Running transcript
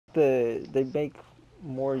they make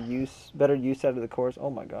better use out of the cores. Oh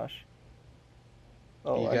my gosh.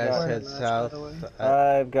 Oh, You guys We're in a head match, by south. the way.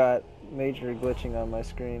 I've got major glitching on my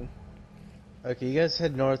screen. Okay, you guys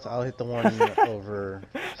head north. I'll hit the one over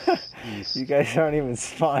You east. guys aren't even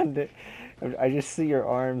spawned. I just see your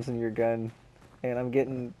arms and your gun, and I'm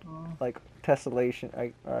getting Oh, like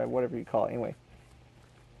tessellation, whatever you call it. Anyway,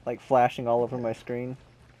 like flashing all over my screen.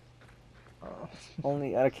 oh.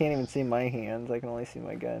 Only I can't even see my hands. I can only see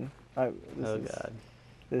my gun. Oh god.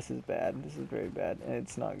 This is bad. This is very bad, and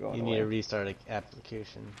it's not going You need to away. restart an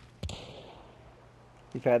application.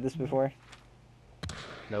 You've had this before?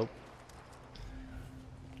 Nope.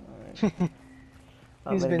 Alright.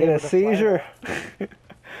 I'm He's gonna been get able a to fly seizure.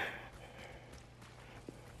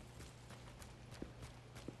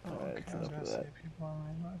 Oh, Alright, okay, that's I was enough gonna of say that. people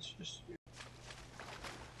online, that's just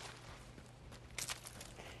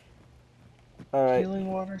Alright, healing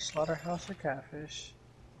water, slaughterhouse, or catfish.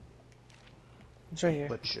 It's right here.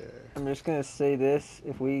 Butcher. I'm just gonna say this.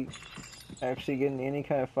 If we actually get into any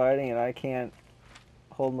kind of fighting and I can't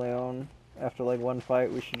hold my own after like one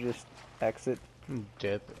fight, we should just exit.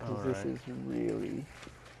 Dip. Because this Alright. is really...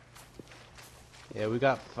 Yeah, we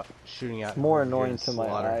got shooting out It's more over here in annoying to my eyes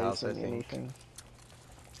Slaughterhouse, I than think. anything.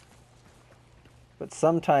 But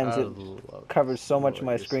sometimes I it love covers to so see much of what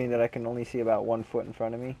my you're screen that seeing. I can only see about 1 foot in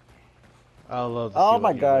front of me. I love to see Oh my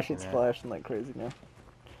what you're gosh, looking it's at. flashing like crazy now.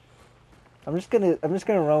 I'm just gonna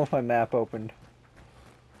run with my map opened.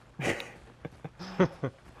 I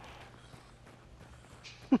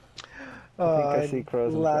think I see I'd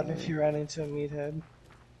crows in laugh front of if me. you ran into a meathead.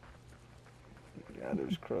 Yeah,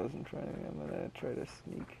 there's crows in front of me. I'm gonna try to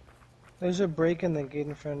sneak. There's a break in the gate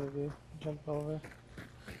in front of you. Jump over.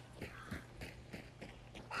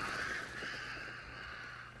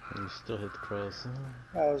 And you still hit the crows.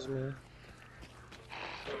 That was me.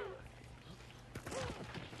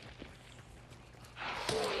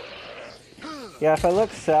 Yeah, if I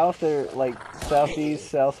look south or like southeast,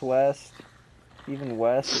 southwest, even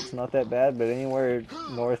west, it's not that bad. But anywhere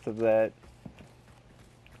north of that,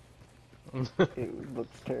 it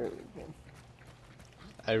looks terrible.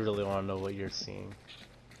 I really want to know what you're seeing.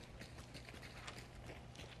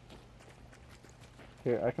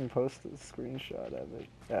 Here, I can post a screenshot of it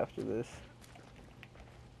after this.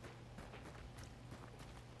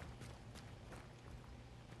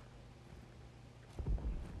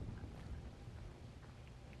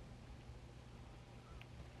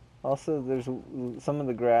 Also, there's some of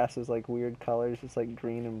the grass is like weird colors. It's like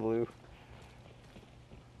green and blue.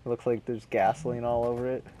 It looks like there's gasoline all over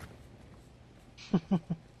it. What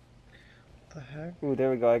the heck? Ooh,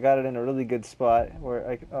 there we go. I got it in a really good spot where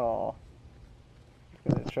I could, oh.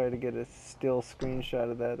 I'm gonna try to get a still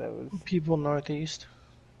screenshot of that. That was... People northeast.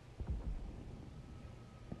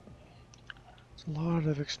 There's a lot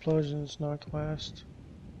of explosions northwest.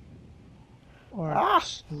 Or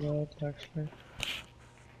north, actually.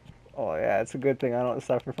 Oh yeah, it's a good thing I don't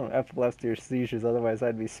suffer from epilepsy or seizures, otherwise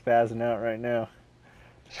I'd be spazzing out right now.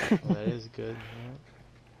 Well, that is good. Yeah.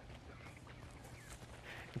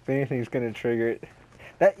 If anything's gonna trigger it.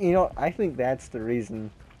 That, you know, I think that's the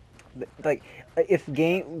reason. Like, if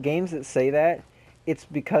games that say that, it's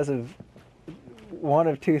because of one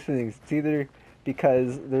of two things. It's either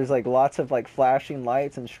because there's like lots of like flashing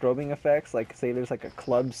lights and strobing effects, like say there's like a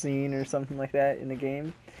club scene or something like that in the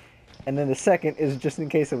game. And then the second is just in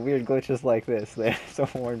case of weird glitches like this, they have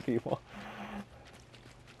to warn people.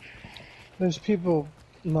 There's people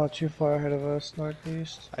not too far ahead of us,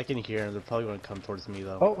 northeast. I can hear them. They're probably going to come towards me,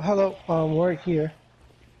 though. Oh, hello. We're here.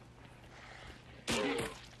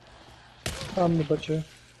 I'm the butcher.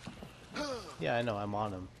 Yeah, I know. I'm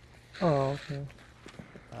on them. Oh, okay.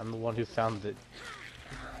 I'm the one who found it.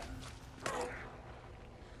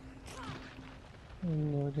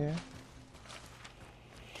 No idea.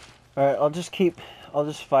 Alright, I'll just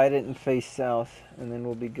fight it and face south, and then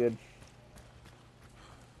we'll be good.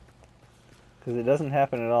 Because it doesn't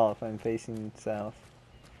happen at all if I'm facing south.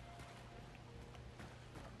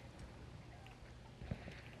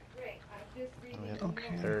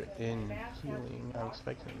 Okay. They're in healing. I'm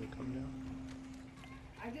expecting them to come down.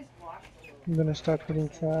 I'm gonna start putting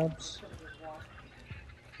traps.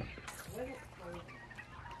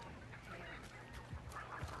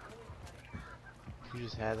 You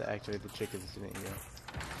just had to activate the chickens, didn't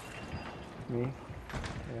you? Me?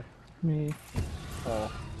 Me.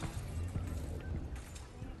 Oh.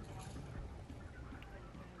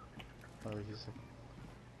 Oh, he's like...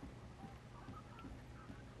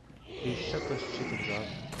 You shut those chickens off.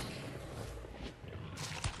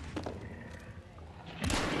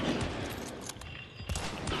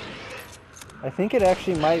 I think it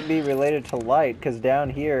actually might be related to light, because down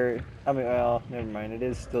here, I mean, well, never mind, it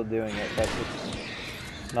is still doing it, but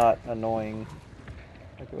it's not annoying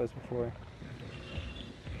like it was before.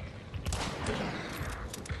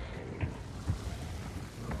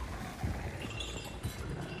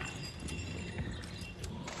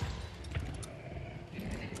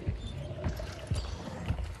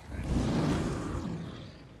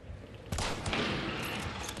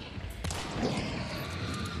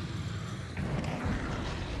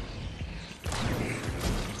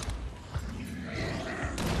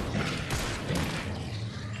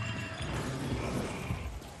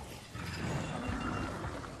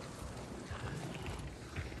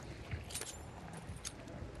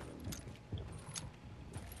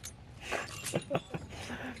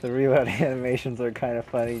 The reload animations are kind of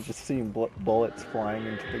funny, just seeing bullets flying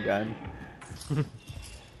into the gun.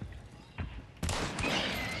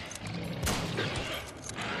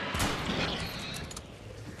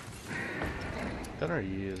 Gun are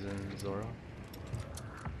you using, Zoro?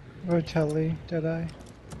 Rotelli, Deadeye.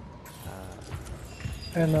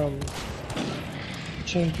 And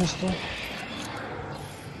chain pistol.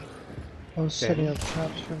 I was setting up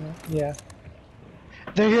traps for that. Yeah.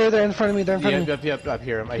 They're here, they're in front of me, they're in front of me. Yep, I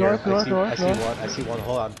hear him. I North, hear him. north, I north. see one. I see one.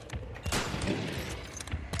 Hold on.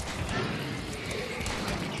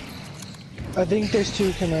 I think there's two,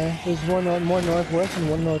 Khmer. There's one more northwest and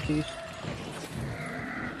one northeast.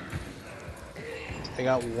 I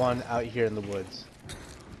got one out here in the woods.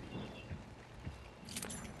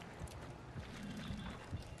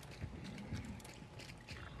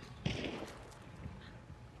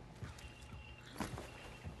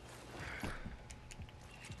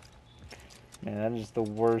 Man, that is the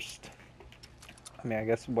worst. I mean, I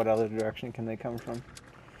guess what other direction can they come from?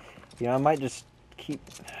 You know, I might just keep...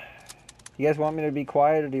 You guys want me to be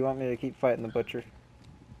quiet, or do you want me to keep fighting the butcher?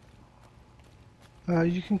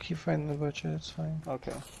 You can keep fighting the butcher, that's fine.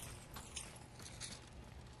 Okay.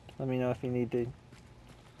 Let me know if you need to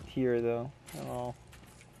hear, though, and I'll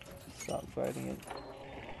stop fighting it.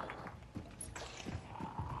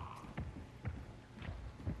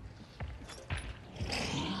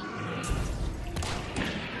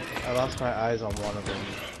 I lost my eyes on one of them.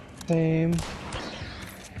 Same.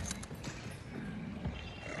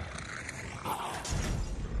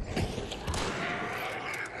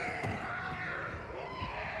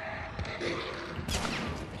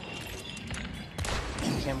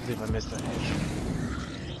 I can't believe I missed that hit.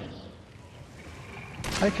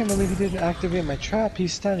 I can't believe he didn't activate my trap,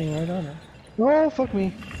 he's standing right on it. Oh, fuck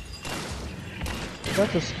me.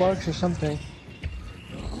 Got the sparks or something.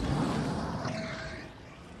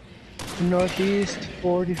 Northeast,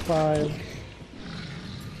 45.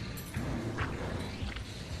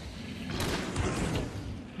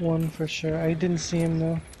 One for sure. I didn't see him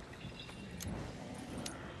though.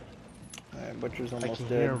 Alright, butcher's I almost can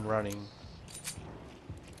dead. hear him running.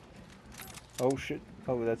 Oh shit.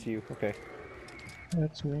 Oh, that's you. Okay.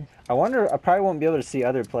 That's me. I wonder, I probably won't be able to see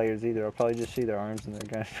other players either. I'll probably just see their arms and their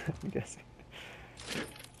guns, I'm guessing.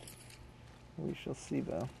 We shall see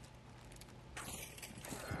though.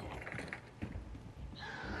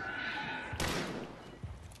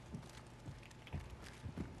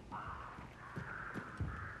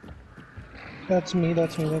 That's me,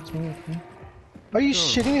 that's me, that's me, that's me. Are you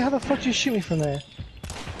shitting me? How the fuck did you shoot me from there?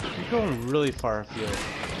 You're going really far afield.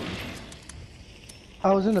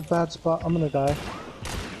 I was in a bad spot. I'm gonna die.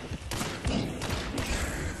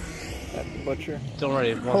 That butcher. Don't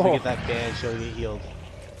worry, once we get that bandage, you'll get healed.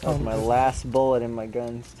 That was my last bullet in my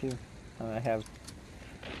guns too. And I have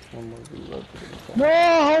one more reload for the No,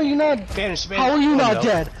 how are you not? Bandage, How are you oh, not no.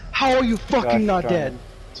 dead? How are you fucking Gosh not darn dead?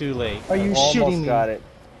 it. Too late. Are you Almost shitting me? got it.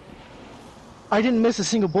 I didn't miss a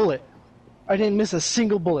single bullet. I didn't miss a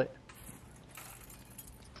single bullet.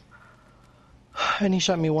 And he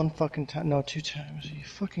shot me one fucking time. No, 2 times. Are you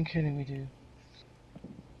fucking kidding me, dude?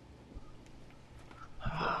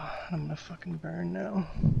 I'm gonna fucking burn now.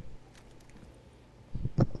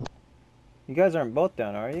 You guys aren't both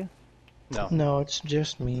down, are you? No. No, it's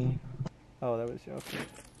just me. Oh, that was you. Okay.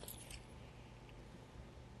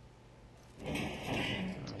 I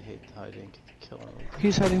hate how I didn't get the kill on him.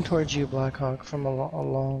 He's heading towards you, Blackhawk, from a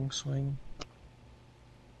long swing.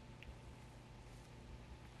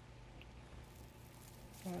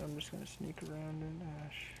 Alright, I'm just gonna sneak around in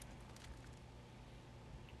Ash.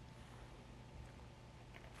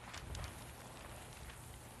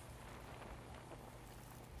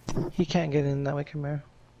 He can't get in that way, come here.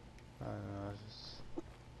 I don't know, I just...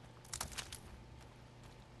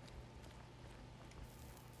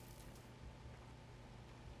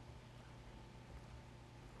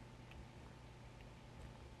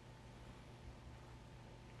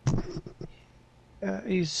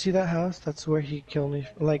 You see that house? That's where he killed me.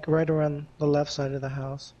 Like right around the left side of the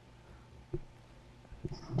house.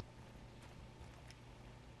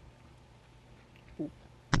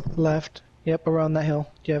 Left. Yep, around that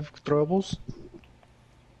hill. Do you have throwables?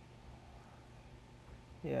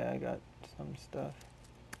 Yeah, I got some stuff.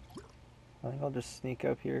 I think I'll just sneak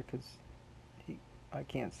up here because I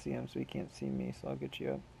can't see him, so he can't see me, so I'll get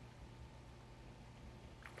you up.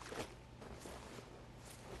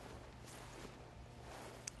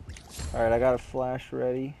 Alright, I got a flash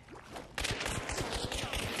ready.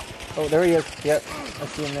 Oh, there he is. Yep, I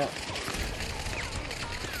see him now.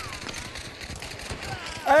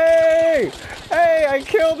 Hey! Hey, I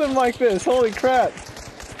killed him like this! Holy crap!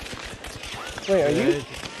 Wait, are you?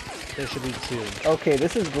 There should be 2. Okay,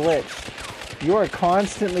 this is Glitch. You are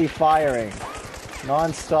constantly firing.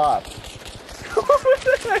 Non-stop.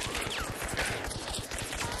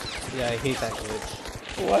 Yeah, I hate that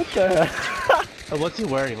glitch. What the hell? Oh, what's he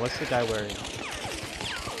wearing? What's the guy wearing?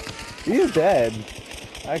 He's dead.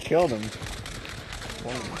 I killed him.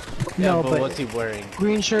 Yeah, No, but but what's he wearing?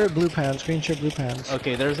 green shirt, blue pants. Green shirt, blue pants.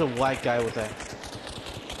 Okay, there's a white guy with I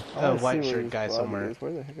a wanna see white where shirt his guy body somewhere. is.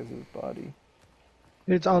 Where the heck is his body?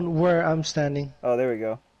 It's on where I'm standing. Oh, there we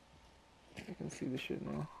go. I can see the shit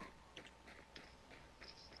now.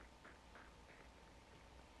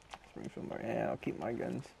 Springfield Bar. Yeah, I'll keep my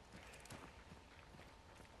guns.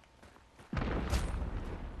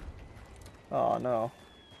 Oh no.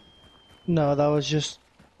 No, that was just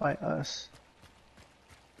by us.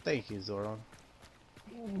 Thank you, Zoran.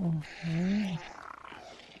 Okay.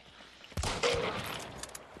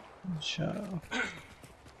 Shut up.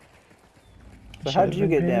 So how'd you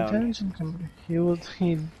get down?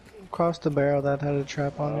 He crossed the barrel that had a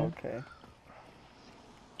trap on it. Okay.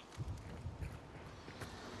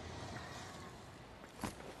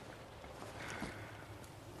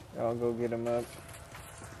 I'll go get him up.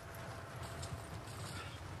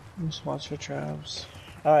 Just watch for traps.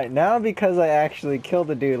 Alright, now because I actually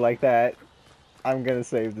killed a dude like that, I'm gonna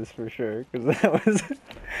save this for sure, because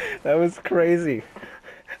that was crazy.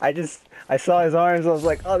 I saw his arms, I was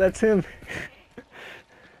like, oh, that's him.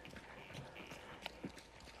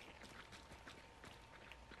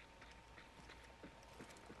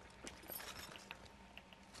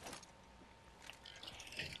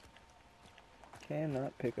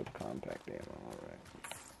 Cannot pick up compact ammo, alright.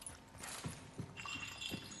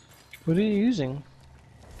 What are you using?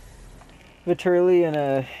 Viterli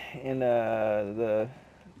in the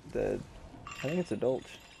I think it's a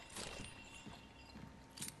Dolch.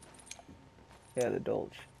 Yeah, the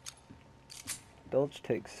Dolch. Dolch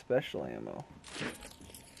takes special ammo.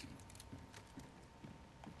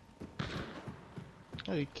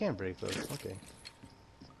 Oh, you can't break those. Okay.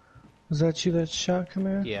 Was that you that shot,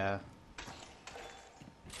 Khmer? Yeah.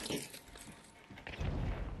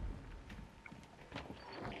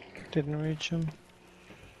 Didn't reach him.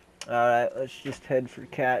 Alright, let's just head for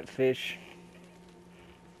catfish.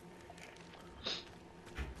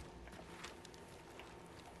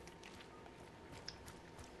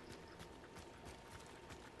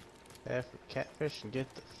 Head for catfish and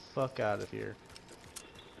get the fuck out of here.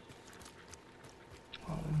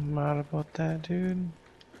 Oh, I'm mad about that, dude.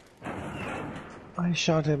 I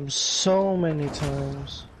shot him so many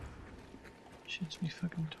times. Shoots me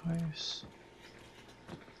fucking twice.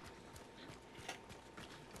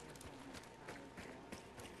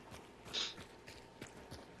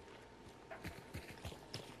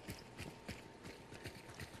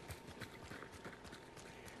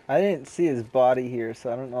 I didn't see his body here,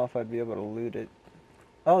 so I don't know if I'd be able to loot it.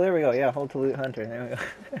 Oh, there we go. Yeah, hold to loot hunter. There we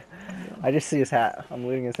go. I just see his hat. I'm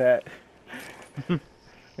looting his hat. I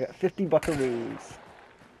got 50 buckaroos.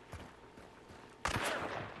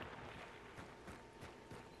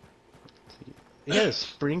 You got a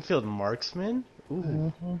Springfield marksman?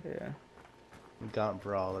 Ooh. Yeah. Gaunt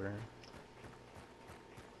brawler.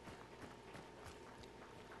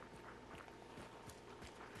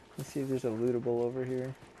 Let's see if there's a lootable over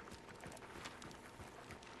here.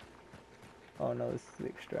 Oh no, this is the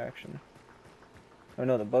extraction. Oh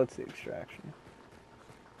no, the boat's the extraction.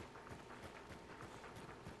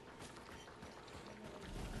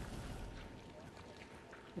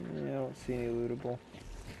 Yeah, I don't see any lootable.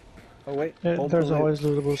 Oh wait, hold There's the loot. always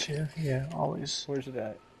lootables here. Yeah, always. Where's it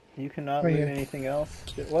at? You cannot Right loot here. anything else?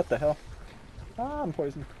 What the hell? Ah, I'm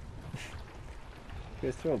poisoned. You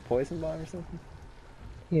guys throw a poison bomb or something?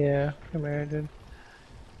 Yeah, Khmer did.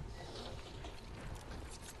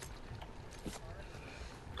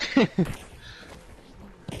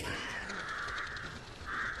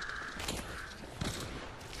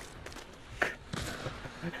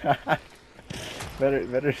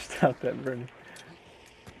 better stop that burning.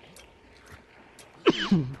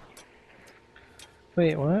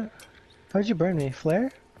 Wait, what? How'd you burn me?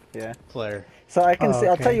 Flare? Yeah. Flare. So I can Oh, see.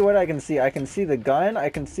 I'll tell okay. you what I can see. I can see the gun. I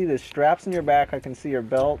can see the straps in your back. I can see your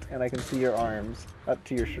belt, and I can see your arms up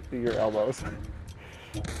to your elbows.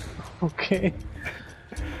 Okay.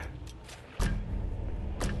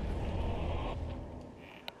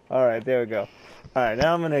 All right, there we go. All right,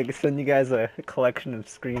 now I'm gonna send you guys a collection of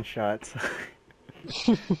screenshots.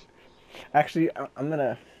 Actually, I'm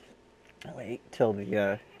gonna wait till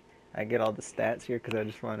I get all the stats here because I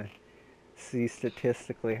just want to see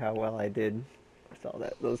statistically how well I did with all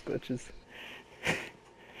those glitches.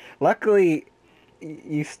 Luckily,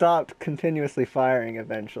 you stopped continuously firing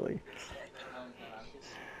eventually.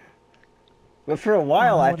 But for a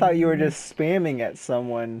while, I What do thought you you were mean? just spamming at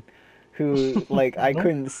someone who, like, I Nope.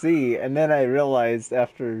 couldn't see, and then I realized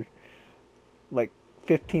after, like,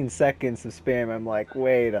 15 seconds of spam, I'm like,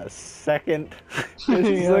 wait a second, this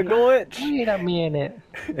is Yeah. a glitch! Wait a minute.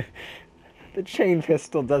 The chain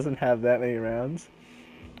pistol doesn't have that many rounds.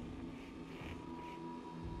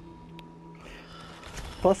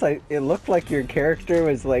 Plus, it looked like your character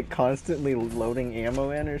was, like, constantly loading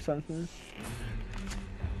ammo in or something.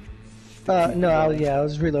 No, yeah, I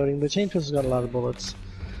was reloading. The chain pistol's got a lot of bullets.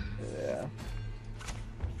 Yeah.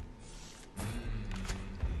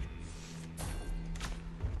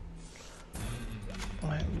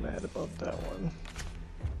 I'm mad about that one.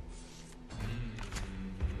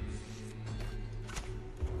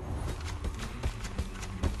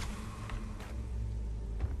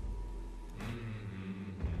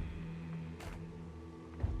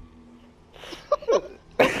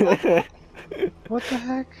 What the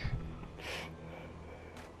heck?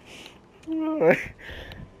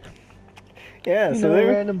 Yeah, You so know,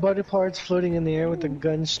 there. random body parts floating in the air with a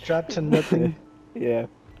gun strapped to nothing. Yeah.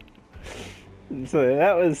 So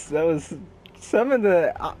that was some of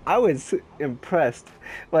the I was impressed.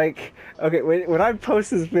 Like, okay, when I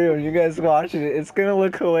post this video and you guys watching it, it's gonna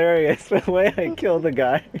look hilarious the way I killed the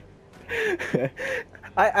guy.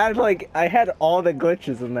 I had all the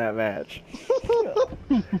glitches in that match.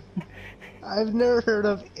 I've never heard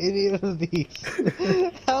of any of these.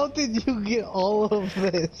 How did you get all of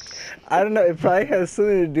this? I don't know. It probably has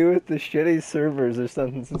something to do with the shitty servers or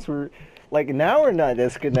something. Since we're like now we're not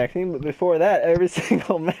disconnecting, but before that, every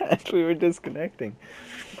single match we were disconnecting.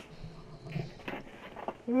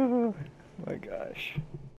 Oh my gosh.